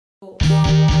None.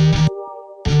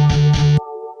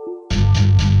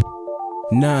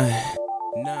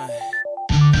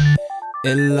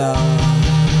 Illa.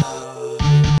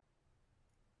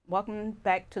 Welcome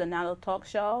back to the Nalo Talk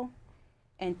Show.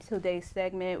 In today's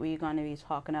segment, we're going to be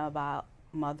talking about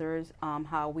mothers,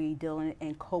 how we dealing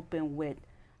and coping with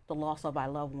the loss of our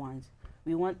loved ones.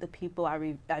 We want the people, our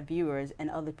viewers,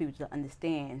 and other people to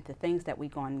understand the things that we're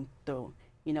going through.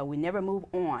 You know, we never move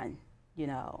on.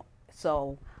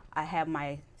 So I have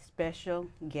my special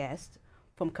guest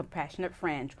from Compassionate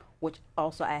Friends, which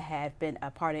also I have been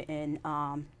a part of in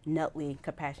Nutley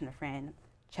Compassionate Friend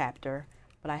chapter.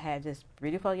 But I have this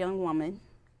beautiful young woman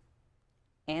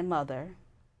and mother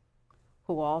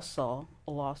who also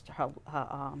lost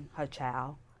her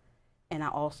child, and I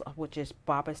also, which is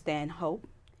Barbara Stanhope,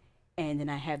 and then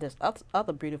I have this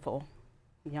other beautiful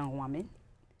young woman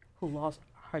who lost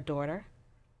her daughter,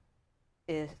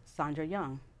 is Sandra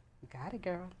Young. Got it,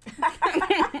 girl.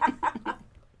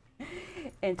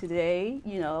 And today,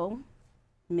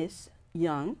 Miss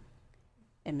Young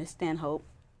and Miss Stanhope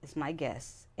is my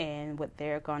guests, and what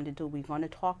they're going to do, we're going to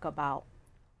talk about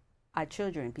our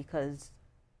children, because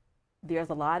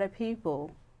there's a lot of people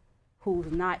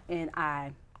who's not in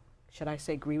our, should I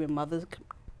say, Grieving Mothers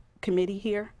Committee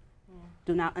here,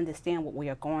 do not understand what we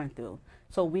are going through.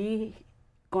 So we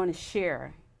going to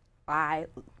share our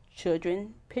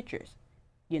children pictures,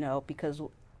 because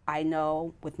I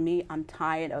know with me, I'm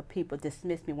tired of people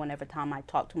dismiss me whenever time I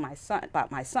talk to my son about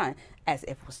my son as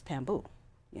if it was taboo,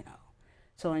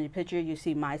 So in the picture, you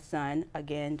see my son,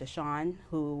 again, Deshaun,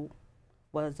 who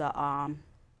was a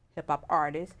hip-hop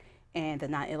artist, and the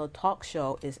Not Illa Talk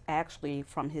Show is actually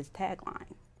from his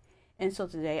tagline. And so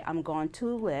today, I'm going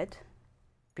to let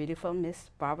beautiful Miss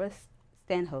Barbara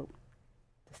Stanhope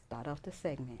to start off the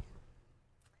segment.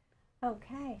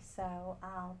 Okay, so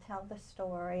I'll tell the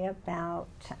story about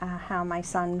how my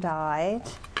son died,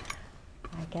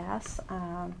 I guess.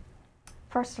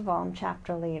 First of all, I'm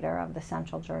chapter leader of the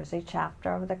Central Jersey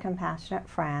chapter of the Compassionate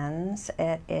Friends.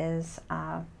 It is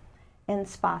in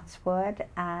Spotswood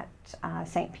at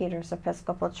St. Peter's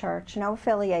Episcopal Church. No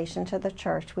affiliation to the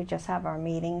church, we just have our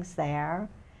meetings there.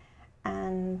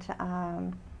 And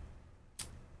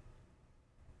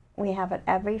we have it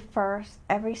every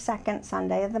second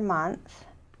Sunday of the month.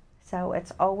 So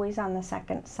it's always on the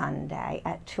second Sunday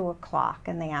at 2 o'clock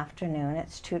in the afternoon.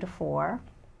 It's 2 to 4.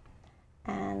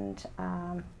 And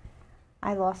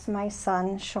I lost my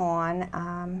son,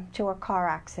 Sean, to a car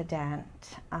accident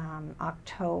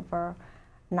October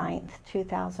 9th,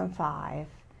 2005.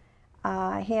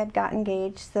 He had got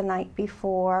engaged the night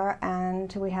before,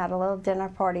 and we had a little dinner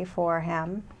party for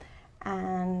him.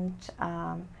 And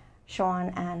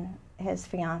Sean and his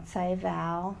fiancée,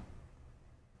 Val,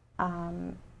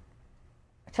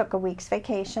 took a week's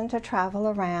vacation to travel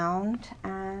around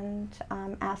and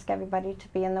ask everybody to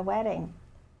be in the wedding.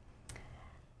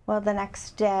 Well, the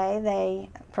next day, they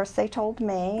told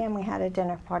me, and we had a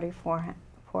dinner party for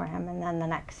him, and then the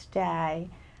next day,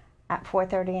 at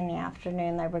 4:30 in the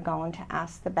afternoon, they were going to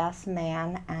ask the best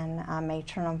man and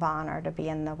matron of honor to be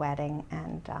in the wedding,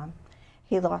 and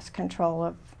he lost control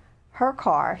of her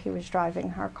car. He was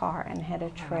driving her car and hit a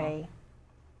tree.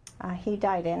 He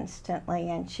died instantly,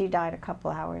 and she died a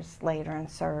couple hours later in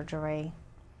surgery.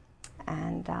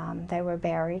 And they were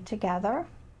buried together.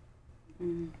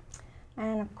 And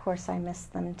of course, I miss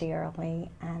them dearly.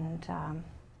 And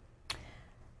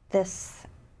this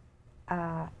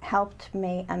helped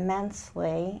me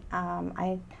immensely.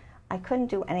 I couldn't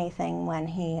do anything when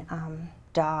he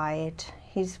died.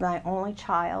 He's my only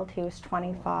child. He was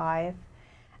 25.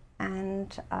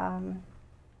 And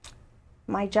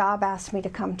my job asked me to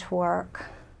come to work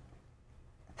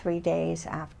 3 days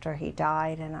after he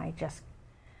died, and I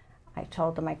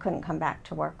told them I couldn't come back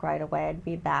to work right away. I'd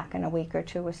be back in a week or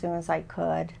two as soon as I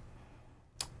could.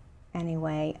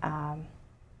 Anyway,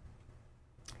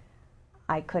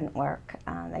 I couldn't work.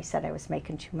 They said I was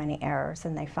making too many errors,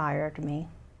 and they fired me.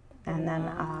 And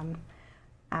then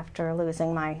after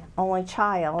losing my only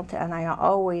child, and I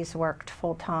always worked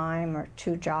full-time or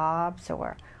 2 jobs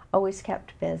or always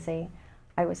kept busy,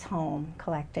 I was home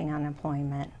collecting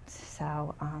unemployment.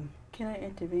 So Can I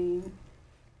intervene?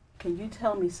 Can you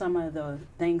tell me some of the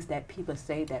things that people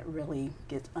say that really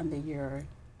gets under your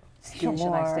skin,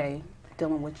 should I say,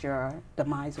 dealing with your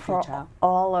demise of your child? For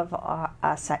all of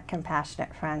us at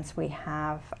Compassionate Friends, we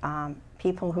have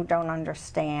people who don't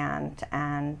understand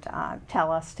and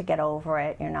tell us to get over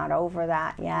it. You're not over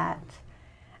that yet.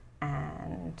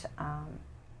 And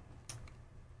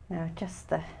just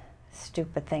the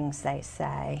stupid things they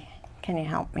say. can you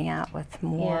help me out with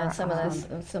more? Yeah, some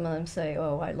of them say,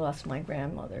 "Oh, I lost my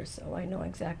grandmother," so I know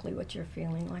exactly what you're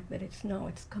feeling like. But it's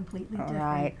completely different.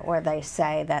 Right, or they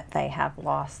say that they have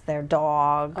lost their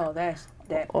dog. Oh, that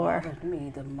bothers me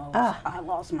the most. I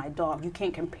lost my dog. You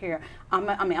can't compare. I'm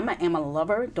an animal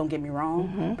lover. Don't get me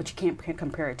wrong, but you can't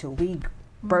compare it to we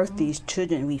birth these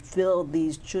children. We fill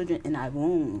these children in our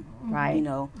womb. Right. You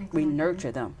know, we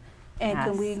nurture them. And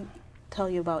can we tell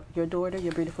you about your daughter,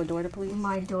 your beautiful daughter, please?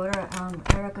 My daughter,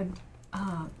 Erica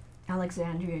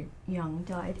Alexandria Young,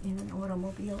 died in an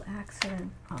automobile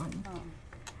accident.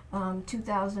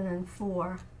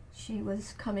 2004. She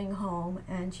was coming home,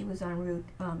 and she was on Route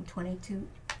 22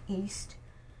 East,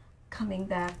 coming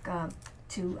back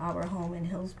to our home in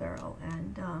Hillsborough.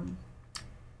 And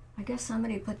I guess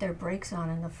somebody put their brakes on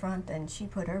in the front, and she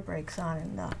put her brakes on,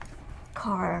 and the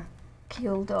car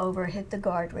keeled over, hit the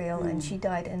guardrail, and she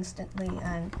died instantly.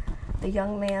 And the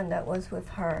young man that was with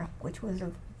her, which was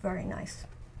a very nice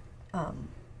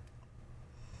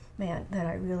man that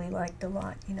I really liked a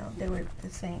lot, you know, they were the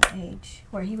same age,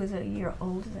 where he was a year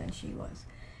older than she was.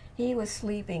 He was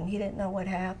sleeping. He didn't know what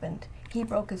happened. He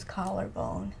broke his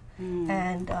collarbone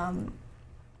and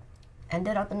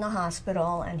ended up in the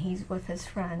hospital, and he's with his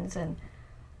friends, and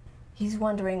he's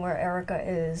wondering where Erica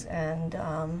is, and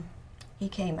he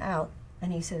came out,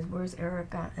 and he says, "Where's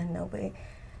Erica?" And nobody,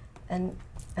 and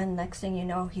next thing you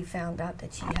know, he found out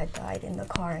that she had died in the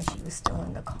car, and she was still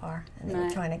in the car, and they were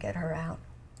trying to get her out.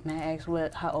 May I ask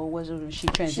how old was it when she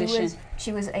transitioned?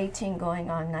 She was 18 going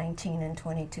on 19 in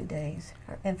 22 days.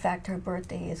 In fact, her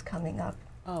birthday is coming up.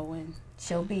 Oh, when?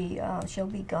 She'll be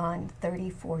gone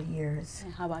 34 years.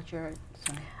 And how about your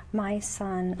son? My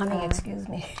son, Excuse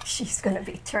me, she's going to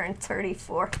be turned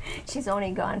 34. She's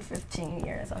only gone 15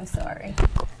 years, I'm sorry.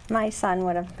 my son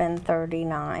would have been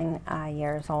 39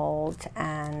 years old,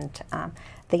 and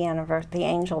the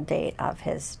angel date of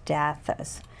his death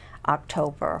is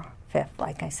October 5th,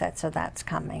 like I said, so that's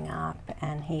coming up,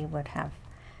 and he would have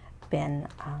been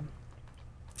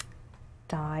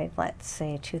died, let's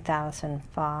see,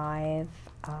 2005,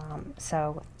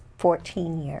 so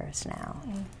 14 years now.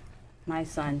 My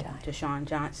son, Deshaun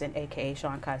Johnson, a.k.a.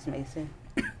 Sean Cos Mason,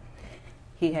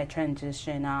 he had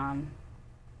transitioned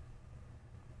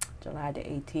July the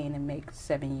 18th and makes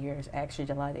 7 years. Actually,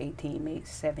 July the 18th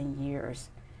makes 7 years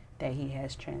that he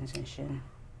has transitioned,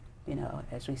 you know,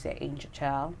 as we say, angel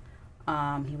child.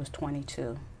 He was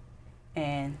 22.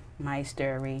 And my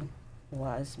story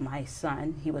was my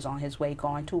son, he was on his way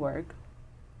going to work.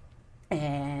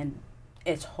 And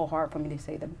it's hard for me to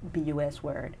say the BUS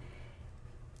word.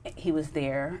 He was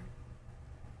there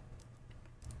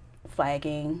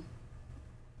flagging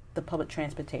the public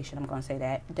transportation, I'm going to say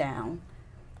that, down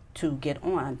to get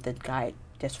on. The guy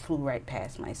just flew right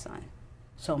past my son.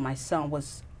 So my son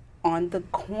was on the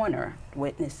corner, the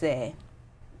witness said,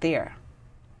 there.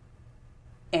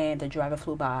 And the driver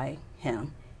flew by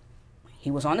him.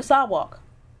 He was on the sidewalk.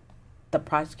 The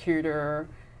prosecutor,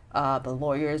 the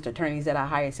lawyers, the attorneys that I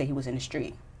hired say he was in the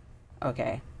street.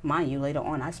 Okay. Mind you, later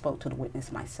on, I spoke to the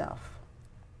witness myself.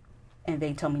 And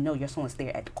they told me, no, your son was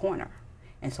there at the corner.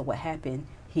 And so what happened,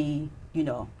 he, you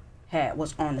know,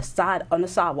 was on the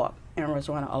sidewalk and was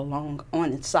running along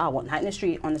on the sidewalk, not in the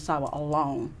street, on the sidewalk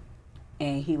alone.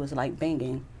 And he was like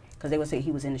banging, because they would say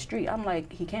he was in the street. I'm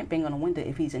like, he can't bang on a window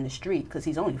if he's in the street, because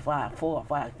he's only 5'4",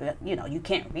 5'5", you know, you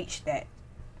can't reach that,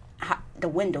 the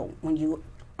window when you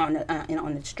on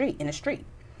the street, in the street.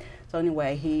 So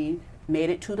anyway, he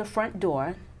made it to the front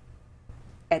door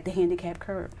at the handicap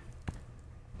curb.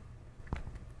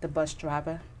 The bus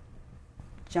driver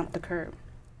jumped the curb,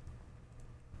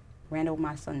 ran over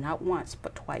my son not once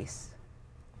but twice.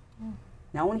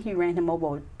 Not only he ran him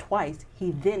over twice,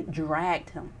 he then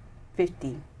dragged him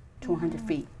 50 to 100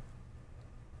 feet.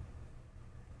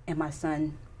 And my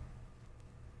son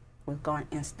was gone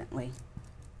instantly,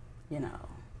 you know.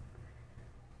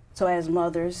 So as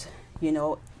mothers, you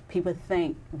know, people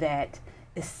think that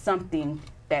it's something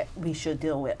that we should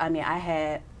deal with. I mean, I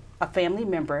had a family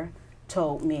member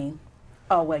told me,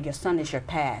 oh, well, your son is your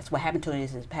past. What happened to him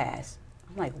is his past.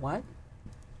 I'm like, what?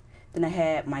 Then I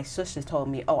had my sister told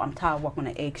me, oh, I'm tired of walking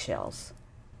on eggshells.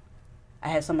 I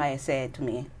had somebody said to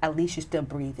me, at least you're still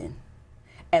breathing.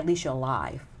 At least you're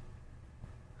alive.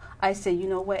 I said, you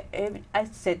know what? I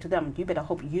said to them, you better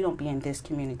hope you don't be in this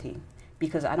community,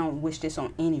 because I don't wish this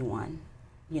on anyone,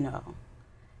 you know.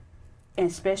 And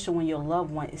especially when your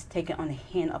loved one is taken on the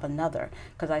hand of another.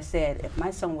 Because I said, if my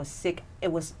son was sick,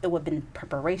 it would have been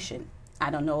preparation.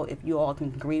 I don't know if you all can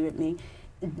agree with me.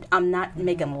 I'm not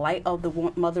making light of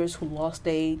the mothers who lost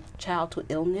a child to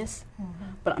illness,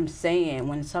 But I'm saying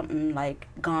when something like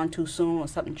gone too soon or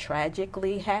something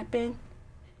tragically happened,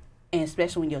 and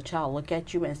especially when your child look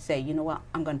at you and say, you know what,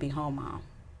 I'm going to be home, Mom,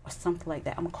 or something like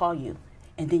that, I'm going to call you.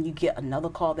 And then you get another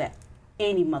call that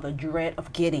any mother dread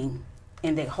of getting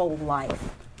in their whole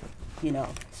life, you know,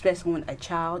 especially when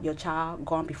your child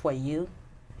gone before you,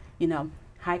 you know,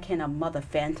 how can a mother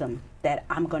phantom that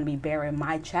I'm going to be burying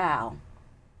my child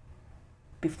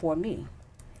before me?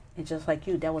 And just like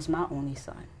you, that was my only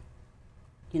son,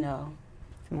 you know.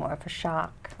 More of a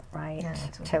shock, right, Yeah,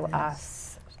 that's what to it is.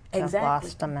 us. To have Exactly.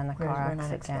 lost them in a We're car not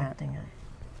accident. expecting it.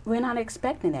 We're not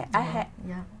expecting that.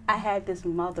 Yeah. I had this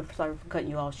mother, sorry for cutting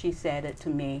you off, she said it to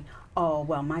me, oh,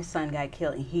 well, my son got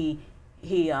killed, and he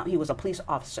was a police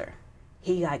officer.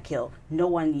 He got killed. No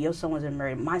one, your son wasn't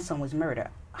murdered. My son was murdered.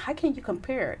 How can you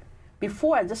compare it?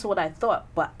 Before, this is what I thought,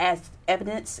 but as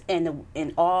evidence and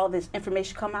all this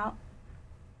information come out,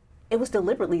 it was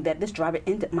deliberately that this driver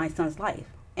ended my son's life.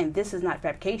 And this is not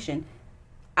fabrication.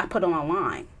 I put it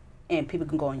online, and people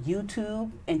can go on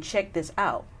YouTube and check this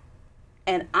out.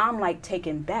 And I'm like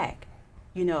taken back,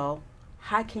 you know,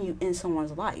 how can you end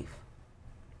someone's life?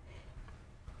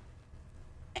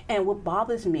 And what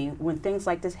bothers me when things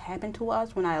like this happen to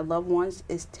us, when our loved ones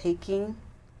is taking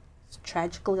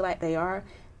tragically like they are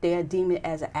deeming it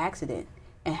as an accident.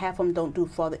 And half of them don't do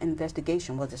further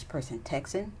investigation. Was this person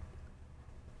texting?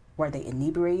 Were they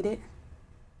inebriated?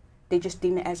 They just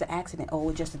deem it as an accident. Oh,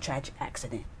 it's just a tragic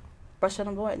accident. Brush it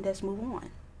on board and let's move on.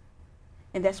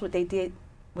 And that's what they did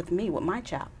with me, with my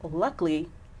child. Well, luckily,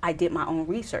 I did my own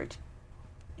research.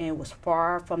 And it was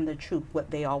far from the truth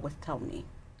what they always tell me.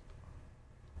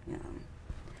 Yeah.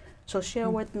 So share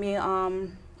with me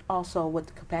also with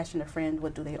the Compassionate Friend,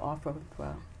 what do they offer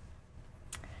for?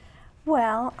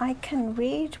 Well, I can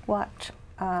read what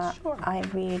Sure. I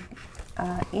read,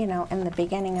 you know, in the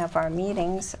beginning of our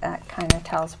meetings. Kind of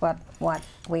tells what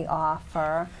we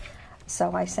offer.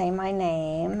 So I say my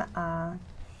name.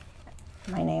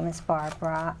 My name is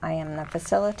Barbara. I am the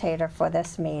facilitator for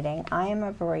this meeting. I am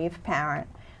a bereaved parent.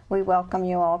 We welcome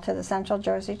you all to the Central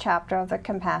Jersey chapter of the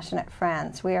Compassionate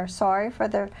Friends. We are sorry for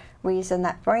the reason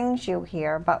that brings you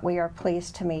here, but we are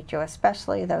pleased to meet you,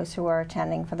 especially those who are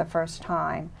attending for the first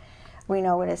time. We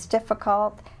know it is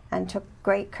difficult and took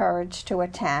great courage to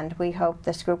attend. We hope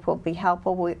this group will be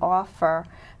helpful. We offer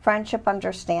friendship,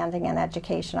 understanding, and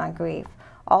education on grief.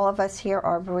 All of us here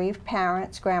are bereaved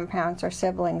parents, grandparents, or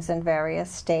siblings in various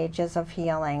stages of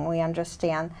healing. We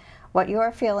understand what you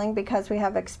are feeling because we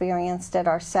have experienced it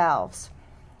ourselves.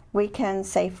 We can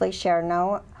safely share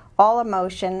all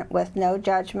emotion with no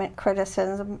judgment,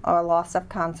 criticism, or loss of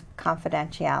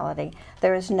confidentiality.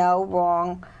 There is no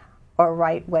wrong or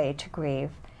right way to grieve.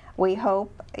 We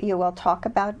hope you will talk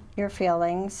about your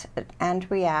feelings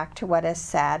and react to what is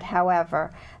said.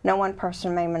 However, no one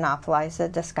person may monopolize the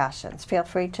discussions. Feel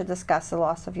free to discuss the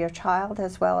loss of your child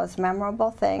as well as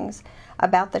memorable things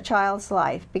about the child's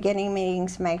life. Beginning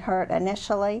meetings may hurt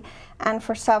initially and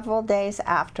for several days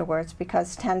afterwards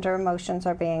because tender emotions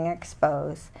are being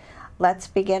exposed. Let's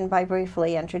begin by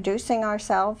briefly introducing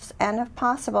ourselves and, if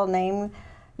possible, name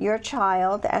your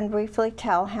child and briefly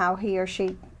tell how he or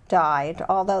she died.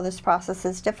 Although this process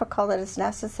is difficult, it is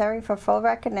necessary for full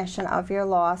recognition of your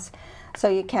loss so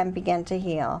you can begin to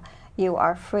heal. You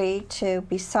are free to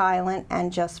be silent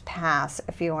and just pass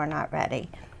if you are not ready.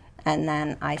 And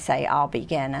then I say, I'll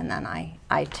begin, and then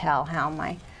I tell how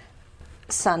my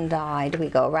son died. We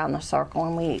go around the circle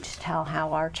and we each tell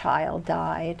how our child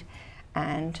died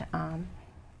and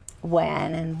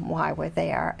when and why we're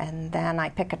there. And then I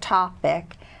pick a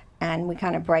topic and we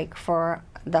kind of break for,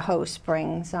 the host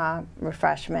brings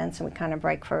refreshments, and we kind of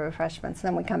break for refreshments.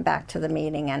 Then we come back to the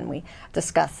meeting and we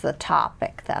discuss the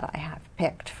topic that I have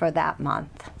picked for that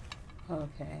month.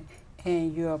 Okay.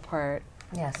 And you're a part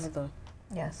Yes. of the...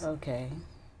 Yes. Okay.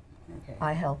 Okay.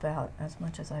 I help out as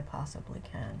much as I possibly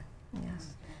can.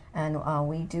 Yes. And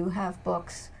we do have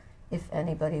books if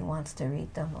anybody wants to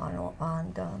read them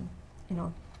on you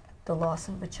know, the loss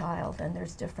of a child, and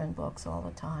there's different books all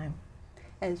the time.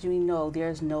 As you know,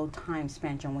 there's no time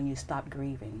span on when you stop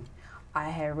grieving. I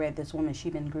had read this woman,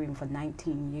 she'd been grieving for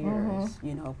 19 years,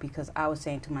 you know, because I was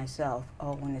saying to myself,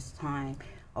 oh, when it's time,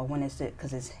 or when is it,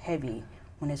 because it's heavy,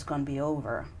 when it's going to be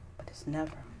over, but it's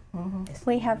never. It's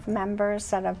We have members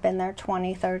that have been there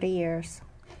 20, 30 years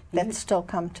that still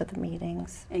come to the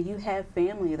meetings. And you have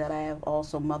family that I have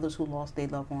also, mothers who lost their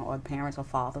loved one, or parents or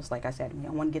fathers, like I said, you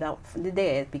don't want to get out from the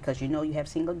dads because you know you have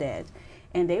single dads,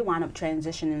 and they wind up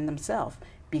transitioning themselves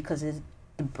because it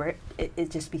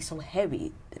just be so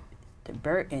heavy, the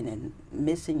burden and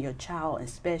missing your child,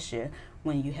 especially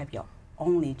when you have your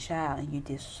only child, and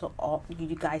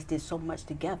you guys did so much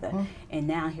together, and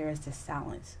now here is the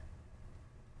silence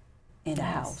in the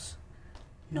house.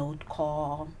 No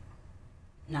call,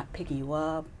 not picking you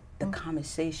up. The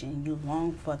conversation, you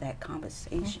long for that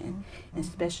conversation,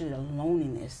 especially the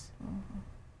loneliness.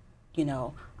 You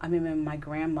know, I remember my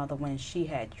grandmother when she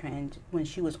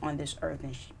was on this earth,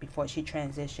 and before she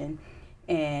transitioned,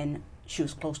 and she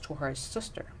was close to her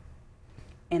sister.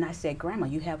 And I said, Grandma,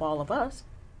 you have all of us.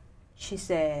 She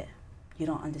said, you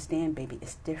don't understand, baby,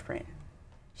 it's different.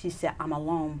 She said, I'm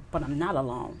alone, but I'm not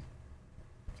alone.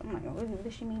 So I'm like, what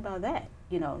does she mean by that?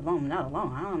 You know, alone, not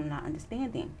alone, I'm not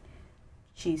understanding.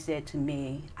 She said to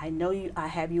me, I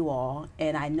have you all,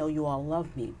 and I know you all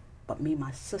love me, but me and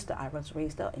my sister, I was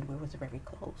raised up, and we was very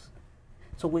close.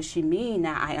 So what she mean,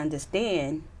 now I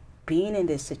understand being in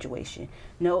this situation.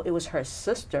 No, it was her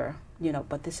sister, you know,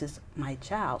 but this is my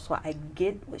child. So I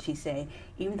get what she's saying.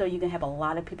 Even though you can have a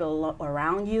lot of people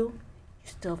around you,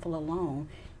 you still feel alone.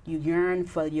 You yearn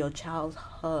for your child's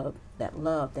hug, that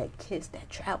love, that kiss, that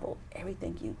travel,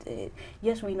 everything you did.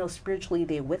 Yes, we know spiritually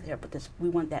they're with her, but we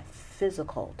want that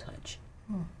physical touch.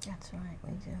 That's right,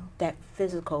 we do. That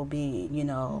physical being, you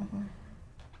know.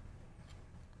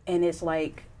 And it's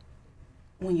like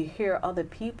when you hear other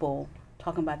people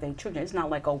talking about their children, it's not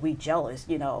like, oh, we jealous,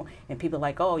 you know, and people are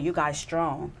like, oh, you guys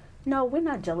strong. No, we're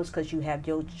not jealous because you have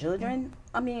your children.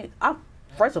 I mean,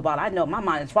 first of all, I know my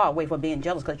mind is far away from being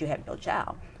jealous because you have your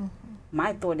child.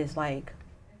 My thought is like,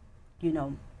 you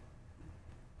know,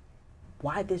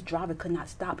 why this driver could not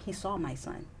stop? He saw my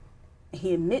son.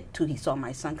 He he saw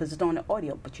my son because it's on the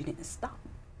audio, but you didn't stop,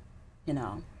 you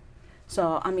know.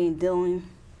 So, I mean, during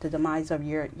the demise of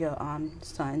your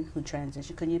son who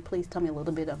transitioned, could you please tell me a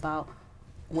little bit about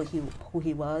who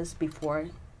he was before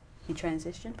he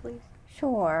transitioned, please?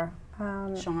 Sure.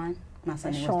 Sean? My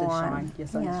son was Sean. Your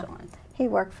son is Sean. He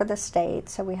worked for the state,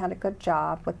 so we had a good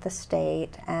job with the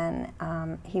state, and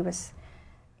he was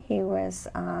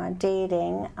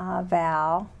dating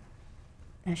Val.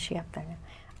 Is she up there now?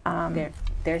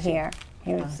 There's here.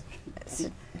 He was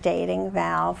dating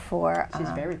Val for... She's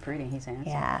very pretty. He's handsome.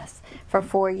 Yes, for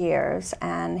 4 years,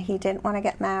 and he didn't want to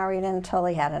get married until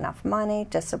he had enough money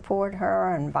to support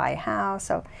her and buy a house.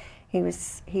 So he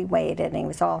waited, and he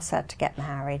was all set to get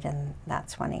married, and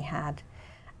that's when he had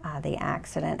the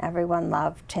accident. Everyone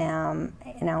loved him.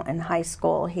 You know, in high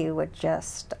school, he would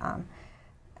just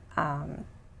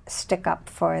stick up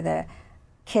for the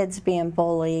kids being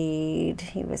bullied.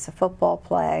 He was a football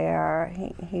player.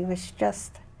 He was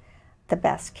just the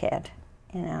best kid,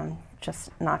 you know, just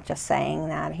not just saying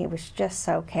that. He was just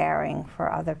so caring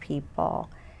for other people.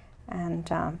 And,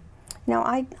 you know,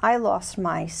 I lost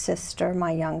my sister,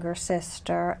 my younger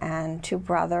sister, and 2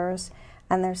 brothers,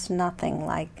 and there's nothing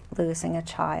like losing a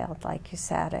child, like you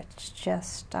said. It's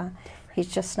just, he's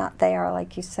just not there,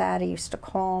 like you said. He used to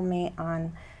call me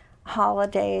on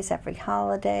holidays, every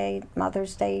holiday.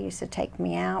 Mother's Day, he used to take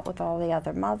me out with all the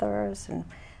other mothers, and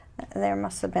there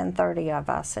must have been 30 of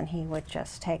us, and he would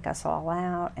just take us all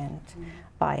out and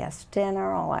buy us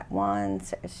dinner all at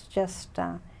once. It's just,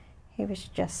 he was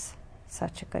just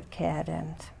such a good kid.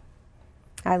 And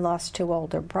I lost 2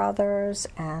 older brothers,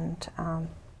 and,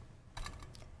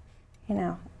 you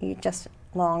know, you just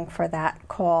long for that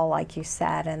call, like you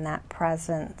said, and that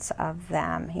presence of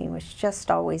them. He was just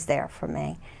always there for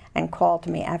me and called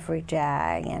me every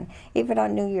day. And even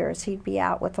on New Year's, he'd be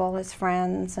out with all his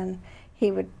friends, and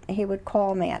he would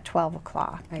call me at 12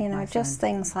 o'clock, like, you know, just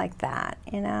things like that,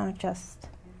 you know, just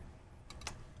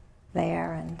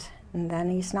there. And then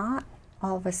he's not.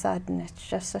 All of a sudden, it's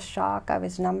just a shock. I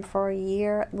was numb for a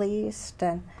year at least,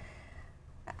 and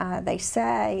they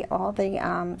say, all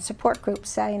the support groups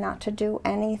say not to do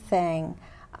anything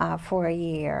for a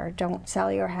year. Don't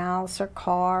sell your house or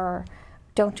car, or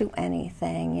don't do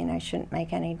anything, you know, you shouldn't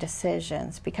make any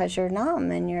decisions because you're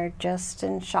numb and you're just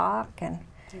in shock. And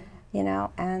you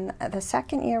know, and the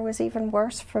second year was even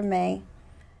worse for me.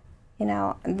 You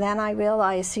know, then I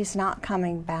realized he's not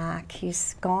coming back.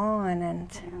 He's gone,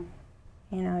 and,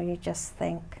 you know, you just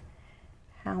think,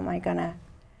 how am I going to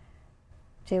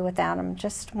do without him?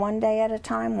 Just one day at a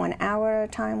time, 1 hour at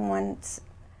a time, one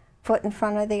foot in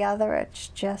front of the other. It's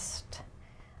just,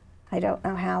 I don't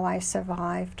know how I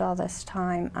survived all this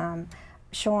time.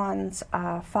 Sean's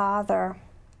father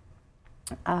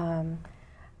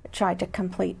tried to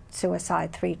complete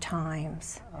suicide 3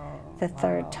 times. The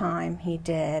third time he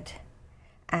did,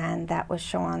 and that was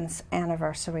Sean's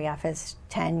anniversary of his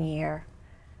 10-year.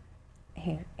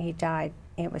 He died,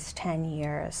 it was 10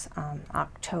 years,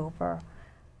 October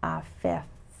 5th,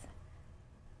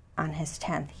 on his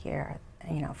 10th year,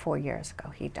 you know, 4 years ago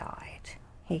he died.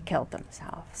 He killed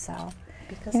himself, so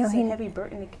Because You know, it's he- a heavy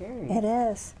burden to carry. It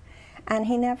is. And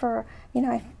he never, you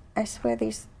know, I swear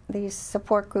these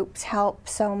support groups help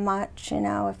so much, you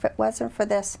know. If it wasn't for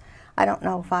this, I don't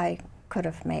know if I could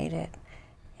have made it.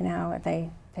 You know,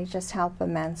 they just help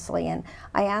immensely. And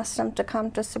I asked him to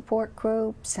come to support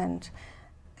groups and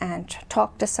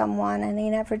talk to someone, and he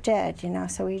never did, you know.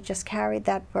 So he just carried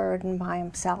that burden by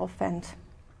himself. And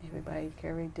Everybody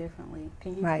carried differently.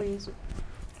 Can you Right. please,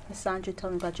 Miss Sandra, tell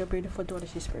me about your beautiful daughter?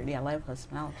 She's pretty. I love her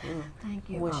smile too. Thank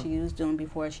you. What she was doing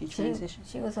before she She transitioned.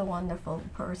 she was a wonderful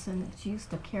person. She used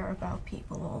to care about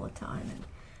people all the time, and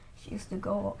she used to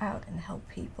go out and help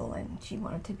people, and she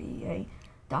wanted to be a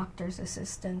doctor's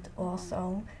assistant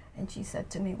also. And she said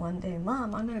to me one day,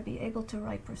 "Mom, I'm going to be able to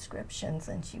write prescriptions,"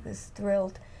 and she was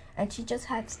thrilled. And she just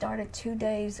had started 2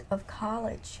 days of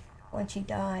college when she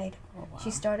died. Oh, wow.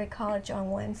 She started college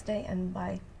on Wednesday, and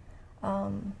by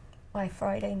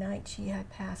Friday night she had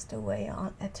passed away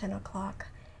at 10 o'clock.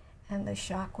 And the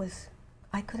shock was,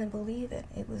 I couldn't believe it.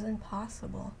 It was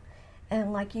impossible.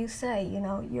 And like you say, you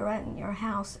know, you're in your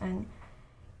house and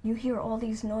you hear all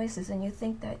these noises and you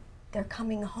think that they're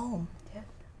coming home. Yeah.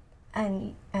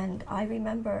 And I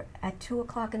remember at 2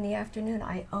 o'clock in the afternoon,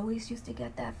 I always used to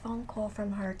get that phone call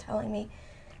from her telling me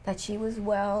that she was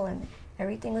well and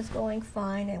everything was going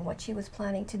fine and what she was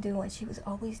planning to do. And she was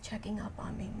always checking up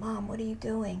on me. "Mom, what are you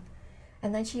doing?"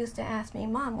 And then she used to ask me,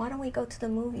 "Mom, why don't we go to the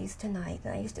movies tonight?"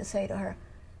 And I used to say to her,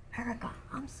 "Erica,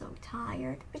 I'm so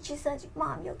tired." But she says,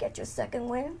 "Mom, you'll get your second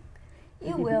win.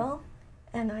 You will."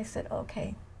 And I said,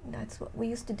 "Okay." That's what we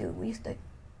used to do. We used to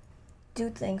do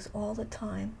things all the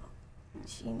time.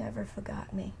 She never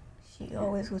forgot me. She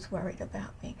always was worried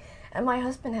about me. And my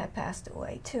husband had passed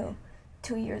away too,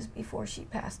 2 years before she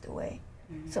passed away.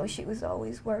 So she was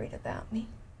always worried about me.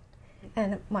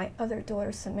 And my other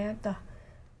daughter, Samantha,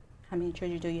 How many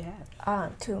children do you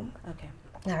have? 2, Okay.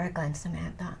 Erica and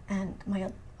Samantha, and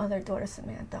my other daughter,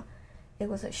 Samantha, it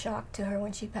was a shock to her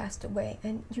when she passed away.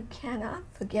 And you cannot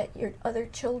forget your other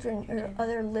children, your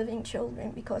other living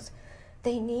children, because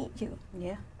they need you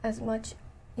Yeah. as much,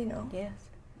 you know. Yes,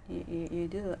 you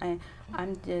do. And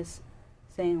I'm just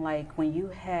saying, like, when you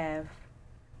have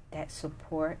that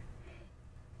support,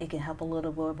 it can help a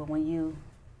little bit, but when you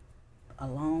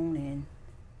alone and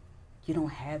you don't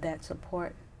have that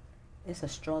support, it's a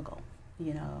struggle,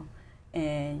 you know.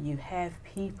 And you have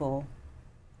people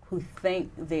who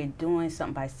think they're doing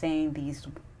something by saying these,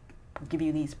 give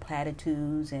you these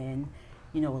platitudes and,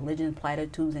 you know, religion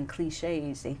platitudes and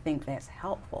cliches. They think that's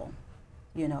helpful,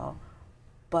 you know,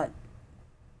 but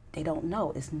they don't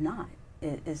know it's not.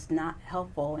 It's not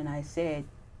helpful. And I said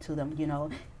to them, you know,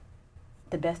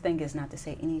 the best thing is not to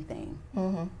say anything.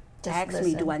 Mm-hmm. Ask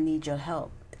me, do I need your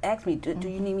help? Ask me, do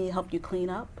you need me to help you clean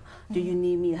up? Do you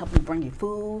need me to help you bring you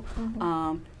food?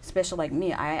 Especially like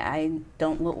me, I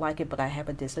don't look like it, but I have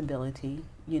a disability.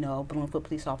 You know, Bloomfield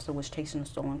police officer was chasing a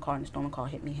stolen car, and the stolen car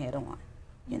hit me head on.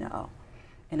 You know,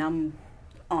 and I'm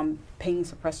on pain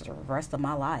suppressor the rest of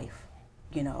my life.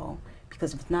 You know,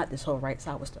 because if not, this whole right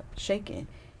side was shaking.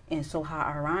 And so how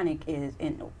ironic is,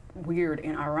 and weird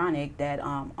and ironic that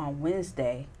on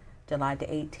Wednesday, July the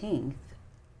 18th,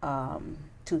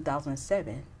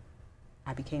 2007,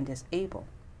 I became disabled.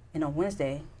 And on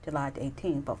Wednesday, July the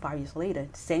 18th, about 5 years later,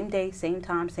 same day, same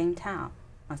time, same town,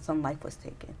 my son's life was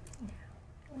taken.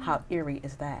 How eerie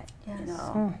is that? Yes. You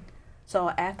know. So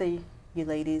after you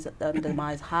ladies, the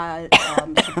demise, how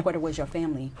supportive was your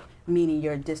family? Meaning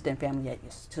your distant family, your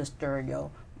sister, your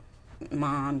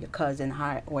mom, your cousin.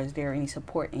 How was there any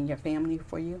support in your family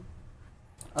for you,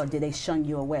 or did they shun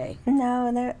you away?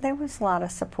 No, there was a lot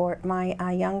of support.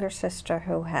 My younger sister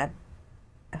who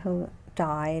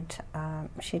died,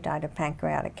 she died of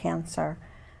pancreatic cancer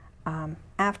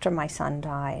after my son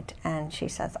died, and she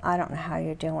says, "I don't know how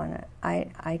you're doing it.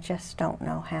 I just don't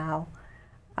know how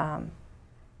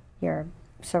you're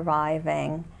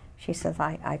surviving." She says,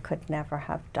 I could never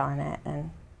have done it, and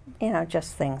you know,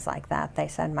 just things like that. They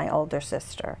said my older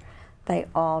sister, they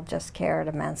all just cared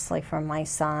immensely for my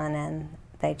son, and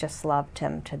they just loved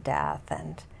him to death,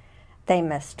 and they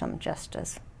missed him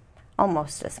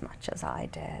almost as much as I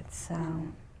did. So,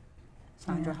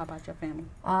 Sandra, how about your family?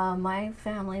 My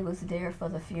family was there for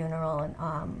the funeral,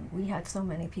 and we had so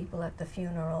many people at the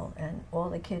funeral, and all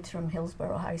the kids from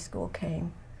Hillsborough High School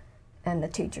came, and the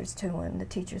teachers too, and the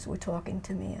teachers were talking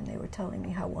to me, and they were telling me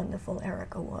how wonderful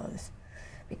Erica was,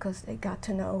 because they got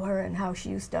to know her and how she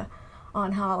used to,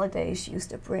 on holidays, she used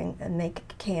to bring and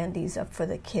make candies up for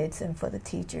the kids and for the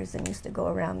teachers, and used to go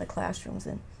around the classrooms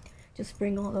and just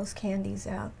bring all those candies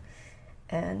out.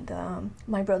 And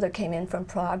my brother came in from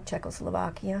Prague,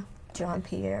 Czechoslovakia, John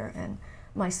Pierre, and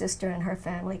my sister and her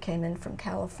family came in from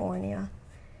California,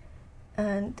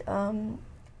 And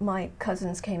my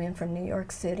cousins came in from New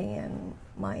York City, and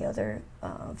my other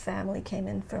family came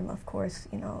in from, of course,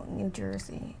 New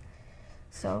Jersey.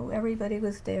 So everybody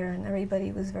was there, and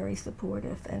everybody was very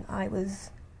supportive. And I was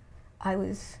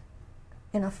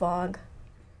in a fog,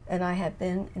 and I had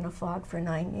been in a fog for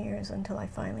 9 years until I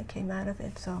finally came out of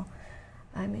it. So,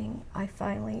 I mean, I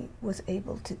finally was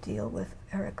able to deal with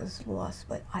Erica's loss,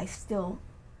 but I still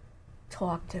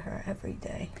talk to her every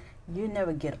day. You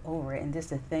never get over it, and this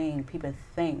is the thing. People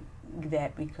think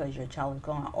that because your child is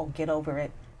gone, oh, get over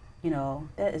it.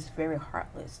 That is very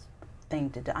heartless thing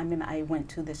to do. I mean, I went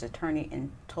to this attorney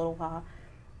in Totowa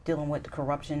dealing with the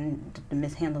corruption, the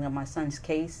mishandling of my son's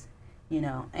case,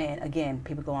 and again,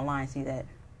 people go online and see that.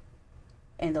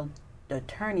 And the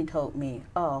attorney told me,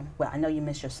 oh, well, I know you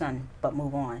miss your son, but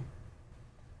move on.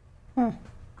 I'm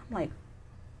like,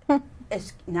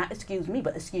 not excuse me,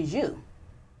 but excuse you.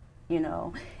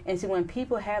 And see, when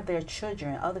people have their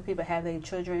children, other people have their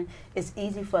children, it's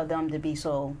easy for them to be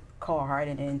so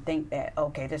cold-hearted and think that,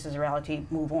 okay, this is reality,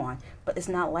 move on. But it's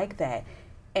not like that.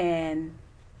 And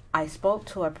I spoke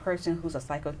to a person who's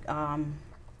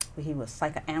he was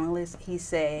psychoanalyst. He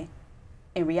said,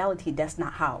 in reality, that's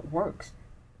not how it works.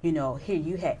 Here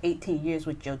you had 18 years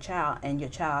with your child, and your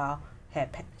child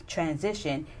had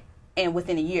transitioned, and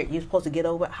within a year, you're supposed to get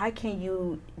over it. How can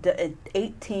you,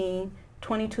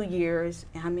 22 years,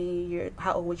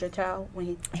 how old was your child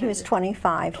when he was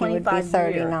 25. He would be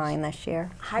 39 this year.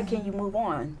 How can you move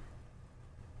on?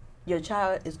 Your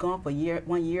child is gone for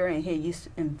 1 year, and here you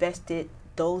invested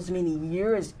those many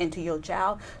years into your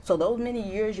child. So those many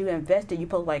years you invested, you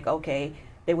put like, okay,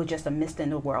 they were just a mist in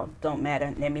the world. Don't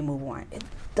matter. Let me move on. It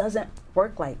doesn't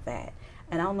work like that.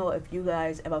 And I don't know if you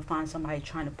guys ever find somebody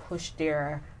trying to push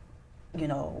their,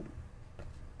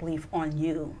 belief on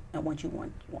you and what you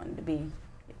want it to be,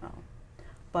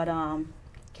 But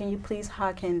can you please,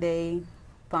 how can they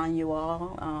find you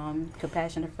all,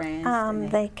 Compassionate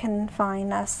Friends? They can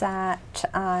find us at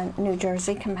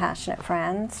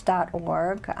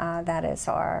NewJerseyCompassionateFriends.org. That is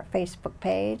our Facebook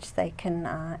page. They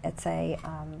can, it's a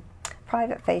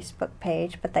private Facebook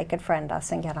page, but they could friend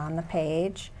us and get on the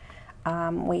page.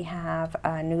 We have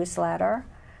a newsletter.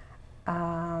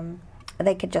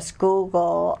 They could just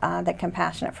Google the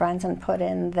Compassionate Friends and put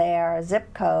in their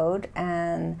zip code,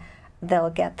 and they'll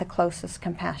get the closest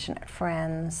Compassionate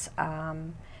Friends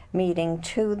meeting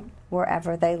to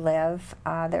wherever they live.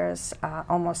 There's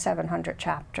almost 700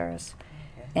 chapters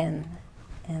in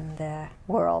the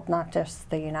world, not just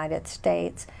the United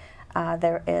States.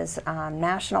 There is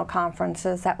national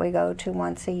conferences that we go to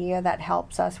once a year that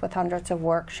helps us with hundreds of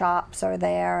workshops are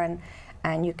there,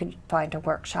 and you could find a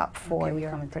workshop for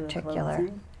your particular.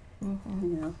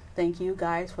 Thank you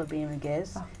guys for being a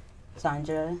guest.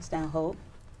 Sandra Stanhope.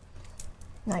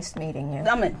 Nice meeting you.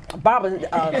 I mean, Barbara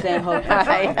Stanhope.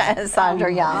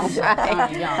 Sandra Young.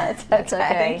 Sandra Young. That's okay.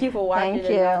 Thank you for watching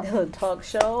Thank the talk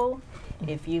show.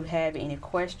 If you have any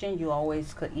questions, you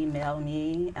always could email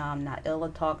me,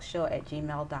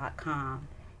 nailatalkshow@gmail.com.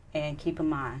 And keep in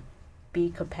mind, be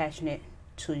compassionate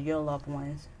to your loved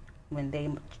ones when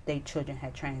their children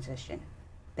had transitioned.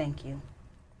 Thank you.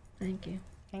 Thank you.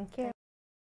 Thank you.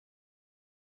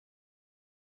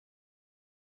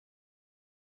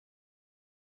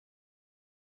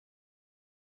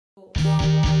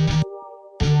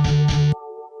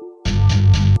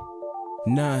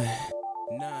 None.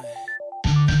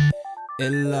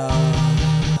 Illa.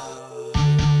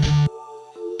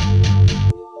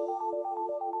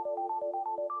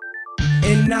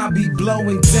 And I be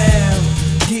blowing down.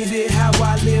 Get it how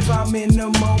I live, I'm in the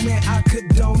moment. I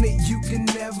condone it. You can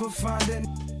never find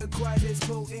a quite as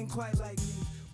potent, quite like me.